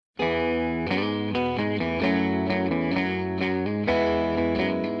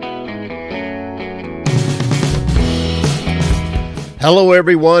Hello,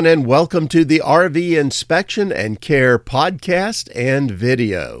 everyone, and welcome to the RV Inspection and Care podcast and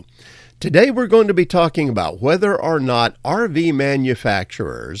video. Today, we're going to be talking about whether or not RV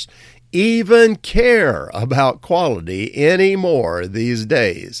manufacturers even care about quality anymore these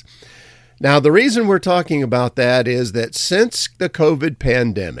days. Now, the reason we're talking about that is that since the COVID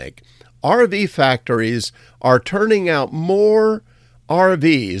pandemic, RV factories are turning out more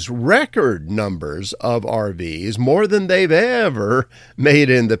RVs, record numbers of RVs, more than they've ever made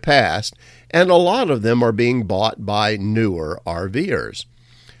in the past, and a lot of them are being bought by newer RVers.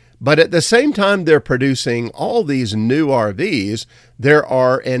 But at the same time they're producing all these new RVs, there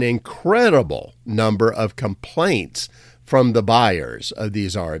are an incredible number of complaints from the buyers of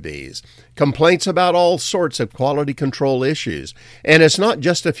these RVs. Complaints about all sorts of quality control issues. And it's not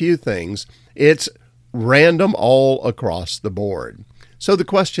just a few things, it's random all across the board. So the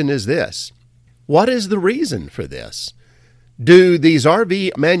question is this: what is the reason for this? Do these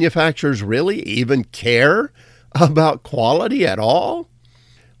RV manufacturers really even care about quality at all?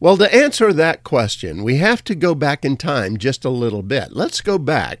 Well, to answer that question, we have to go back in time just a little bit. Let's go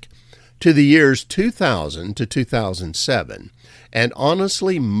back to the years 2000 to 2007. And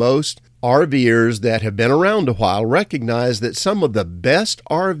honestly, most RVers that have been around a while recognize that some of the best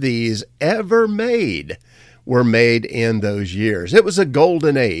RVs ever made were made in those years. It was a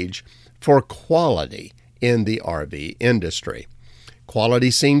golden age for quality in the RV industry.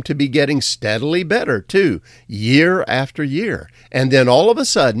 Quality seemed to be getting steadily better, too, year after year. And then all of a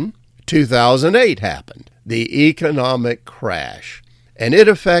sudden, 2008 happened, the economic crash. And it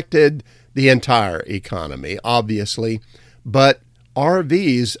affected the entire economy, obviously, but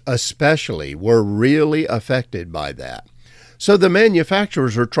RVs especially were really affected by that. So the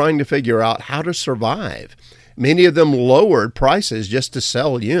manufacturers were trying to figure out how to survive. Many of them lowered prices just to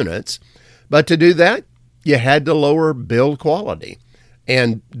sell units, but to do that, you had to lower build quality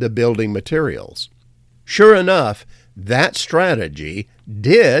and the building materials. Sure enough, that strategy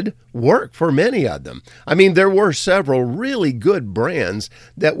did work for many of them. I mean, there were several really good brands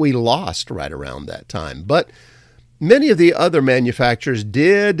that we lost right around that time, but many of the other manufacturers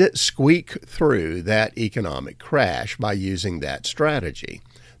did squeak through that economic crash by using that strategy.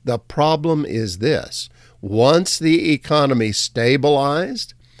 The problem is this: once the economy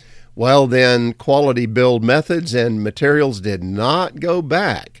stabilized, well, then quality build methods and materials did not go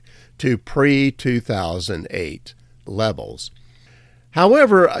back to pre-2008 levels.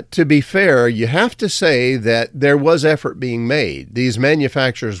 However, to be fair, you have to say that there was effort being made. These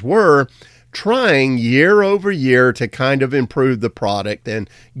manufacturers were trying year over year to kind of improve the product and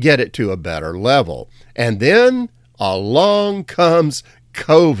get it to a better level. And then along comes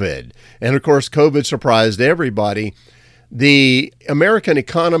COVID. And of course, COVID surprised everybody. The American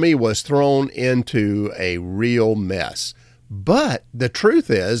economy was thrown into a real mess. But the truth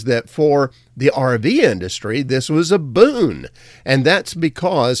is that for the RV industry, this was a boon. And that's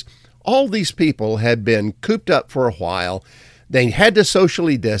because all these people had been cooped up for a while. They had to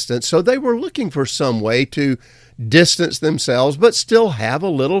socially distance, so they were looking for some way to distance themselves but still have a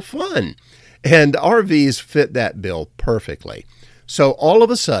little fun. And RVs fit that bill perfectly. So all of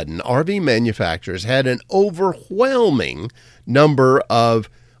a sudden, RV manufacturers had an overwhelming number of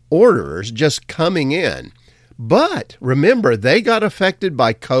orders just coming in. But remember, they got affected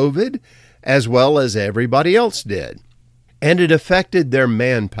by COVID as well as everybody else did. And it affected their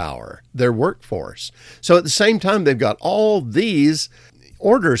manpower, their workforce. So at the same time, they've got all these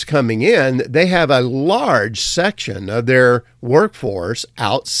orders coming in. They have a large section of their workforce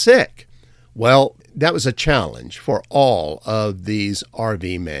out sick. Well, that was a challenge for all of these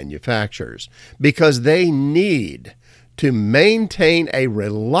RV manufacturers because they need to maintain a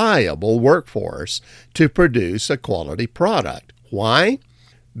reliable workforce to produce a quality product. Why?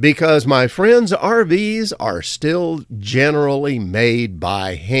 Because, my friends, RVs are still generally made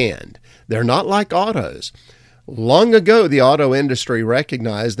by hand. They're not like autos. Long ago, the auto industry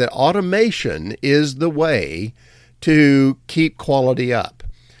recognized that automation is the way to keep quality up.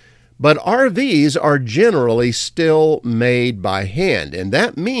 But RVs are generally still made by hand, and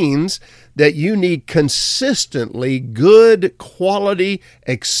that means that you need consistently good quality,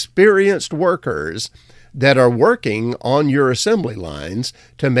 experienced workers that are working on your assembly lines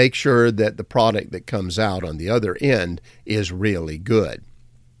to make sure that the product that comes out on the other end is really good.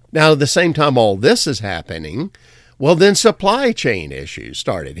 Now, at the same time all this is happening, well, then supply chain issues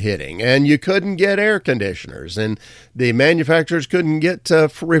started hitting, and you couldn't get air conditioners, and the manufacturers couldn't get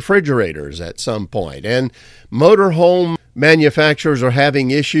refrigerators at some point, and motorhome manufacturers are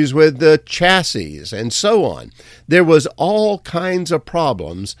having issues with the chassis and so on. There was all kinds of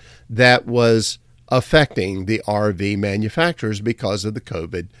problems that was affecting the RV manufacturers because of the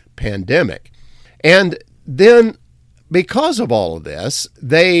COVID pandemic. And then because of all of this,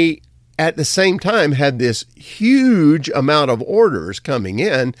 they at the same time had this huge amount of orders coming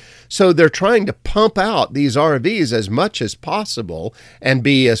in. So they're trying to pump out these RVs as much as possible and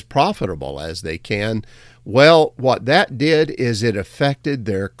be as profitable as they can. Well, what that did is it affected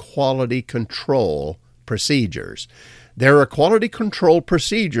their quality control procedures. There are quality control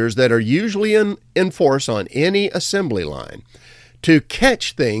procedures that are usually in force on any assembly line to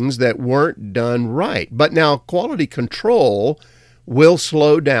catch things that weren't done right. But now quality control will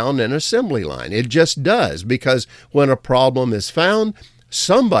slow down an assembly line. It just does, because when a problem is found,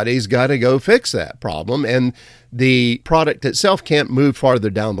 somebody's got to go fix that problem, and the product itself can't move farther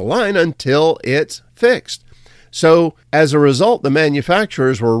down the line until it's fixed. So as a result, the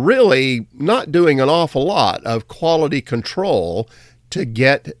manufacturers were really not doing an awful lot of quality control to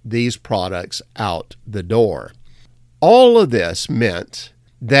get these products out the door. All of this meant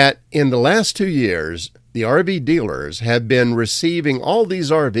that in the last 2 years, the RV dealers have been receiving all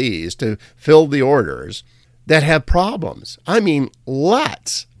these RVs to fill the orders that have problems. I mean,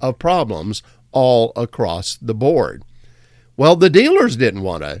 lots of problems all across the board. Well, the dealers didn't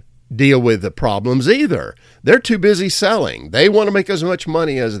want to deal with the problems either. They're too busy selling. They want to make as much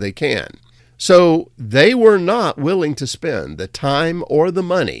money as they can. So they were not willing to spend the time or the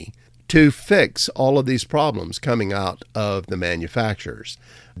money to fix all of these problems coming out of the manufacturers.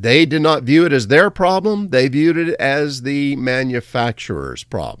 They did not view it as their problem. They viewed it as the manufacturer's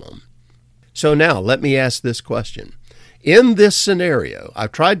problem. So now let me ask this question. In this scenario,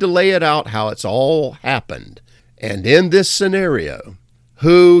 I've tried to lay it out how it's all happened. And in this scenario,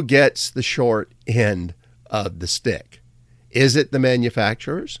 who gets the short end of the stick? Is it the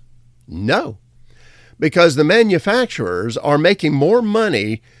manufacturers? No, because the manufacturers are making more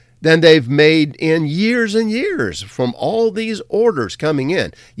money than they've made in years and years from all these orders coming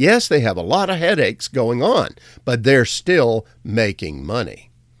in. Yes, they have a lot of headaches going on, but they're still making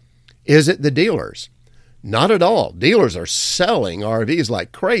money. Is it the dealers? Not at all. Dealers are selling RVs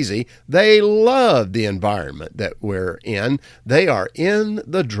like crazy. They love the environment that we're in. They are in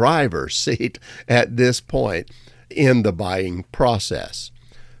the driver's seat at this point in the buying process.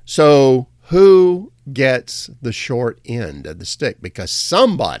 So who gets the short end of the stick? Because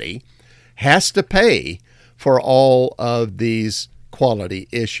somebody has to pay for all of these quality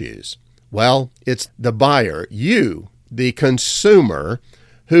issues. Well, it's the buyer, you, the consumer,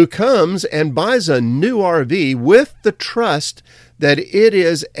 who comes and buys a new RV with the trust that it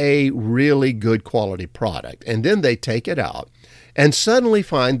is a really good quality product. And then they take it out and suddenly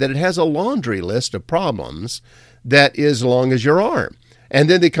find that it has a laundry list of problems that is as long as your arm. And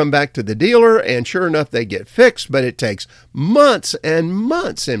then they come back to the dealer, and sure enough, they get fixed, but it takes months and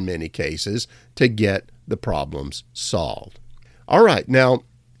months in many cases to get the problems solved. All right, now,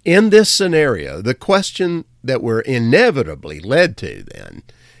 in this scenario, the question that we're inevitably led to then,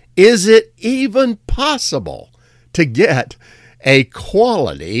 is it even possible to get a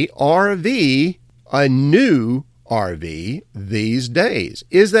quality RV, a new RV these days?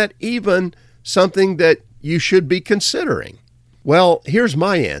 Is that even something that you should be considering? Well, here's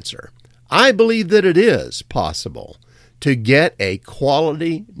my answer. I believe that it is possible to get a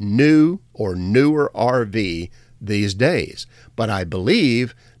quality new or newer RV these days, but I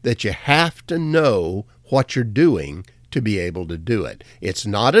believe that you have to know what you're doing to be able to do it. It's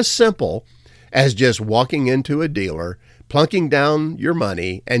not as simple as just walking into a dealer, plunking down your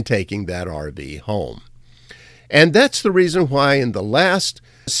money, and taking that RV home. And that's the reason why in the last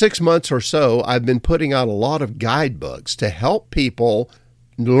 6 months or so, I've been putting out a lot of guidebooks to help people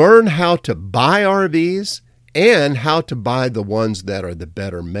learn how to buy RVs and how to buy the ones that are the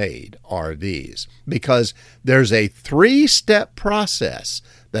better made RVs. Because there's a 3-step process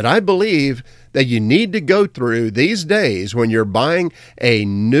that I believe that you need to go through these days when you're buying a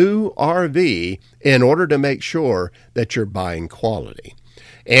new RV in order to make sure that you're buying quality.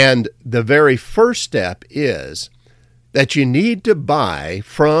 And the very first step is that you need to buy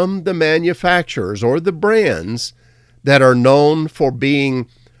from the manufacturers or the brands that are known for being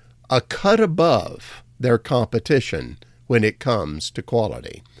a cut above their competition when it comes to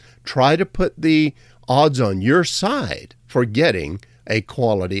quality. Try to put the odds on your side for getting a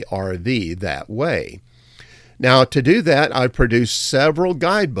quality RV that way. Now, to do that, I produced several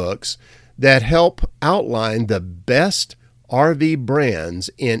guidebooks that help outline the best RV brands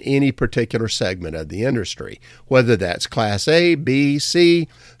in any particular segment of the industry, whether that's Class A, B, C,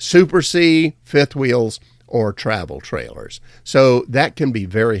 Super C, fifth wheels, or travel trailers. So that can be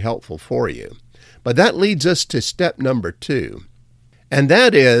very helpful for you. But that leads us to step number 2, and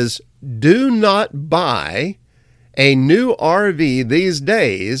that is do not buy a new RV these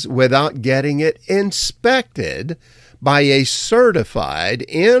days without getting it inspected by a certified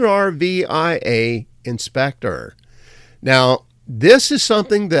NRVIA inspector. Now, this is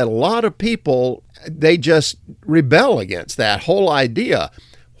something that a lot of people, they just rebel against that whole idea.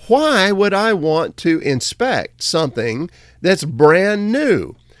 Why would I want to inspect something that's brand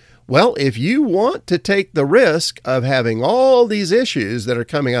new? Well, if you want to take the risk of having all these issues that are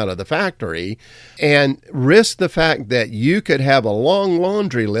coming out of the factory and risk the fact that you could have a long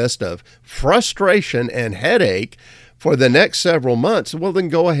laundry list of frustration and headache for the next several months, well, then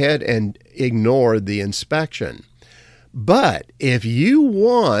go ahead and ignore the inspection. But if you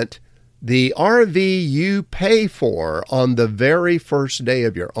want the RV you pay for on the very first day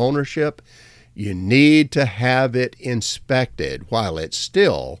of your ownership, you need to have it inspected while it's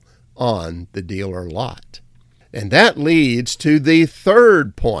still on the dealer lot. And that leads to the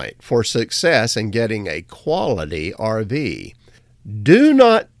third point for success in getting a quality RV. Do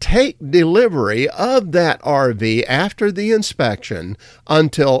not take delivery of that RV after the inspection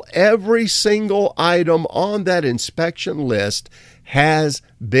until every single item on that inspection list has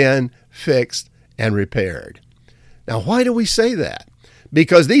been fixed and repaired. Now, why do we say that?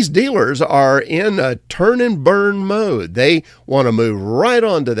 Because these dealers are in a turn and burn mode. They want to move right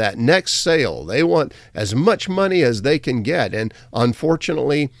on to that next sale. They want as much money as they can get. And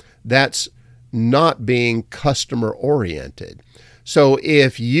unfortunately, that's not being customer oriented. So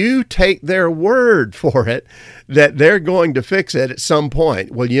if you take their word for it that they're going to fix it at some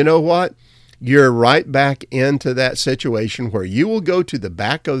point, well, you know what? You're right back into that situation where you will go to the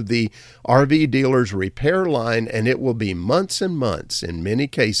back of the RV dealer's repair line, and it will be months and months in many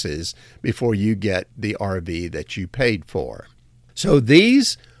cases before you get the RV that you paid for. So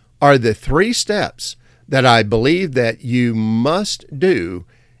these are the 3 steps that I believe that you must do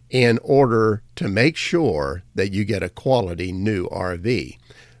in order to make sure that you get a quality new RV.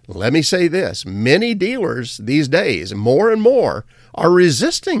 Let me say this, many dealers these days, more and more, are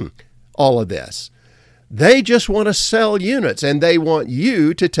resisting all of this. They just want to sell units, and they want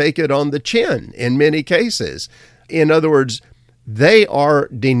you to take it on the chin in many cases. In other words, they are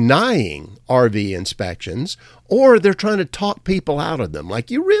denying RV inspections, or they're trying to talk people out of them. Like,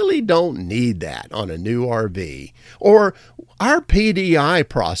 you really don't need that on a new RV. Or our PDI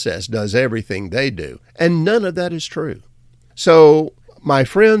process does everything they do. And none of that is true. So, my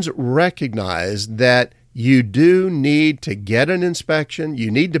friends, recognize that you do need to get an inspection.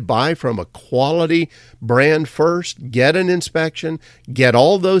 You need to buy from a quality brand first, get an inspection, get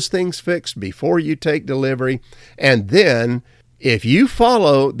all those things fixed before you take delivery. And then, if you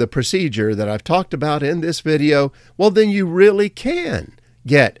follow the procedure that I've talked about in this video, well, then you really can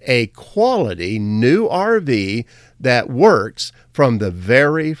get a quality new RV that works from the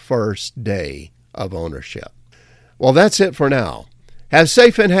very first day of ownership. Well, that's it for now. Have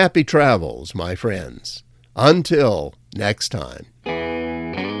safe and happy travels, my friends. Until next time.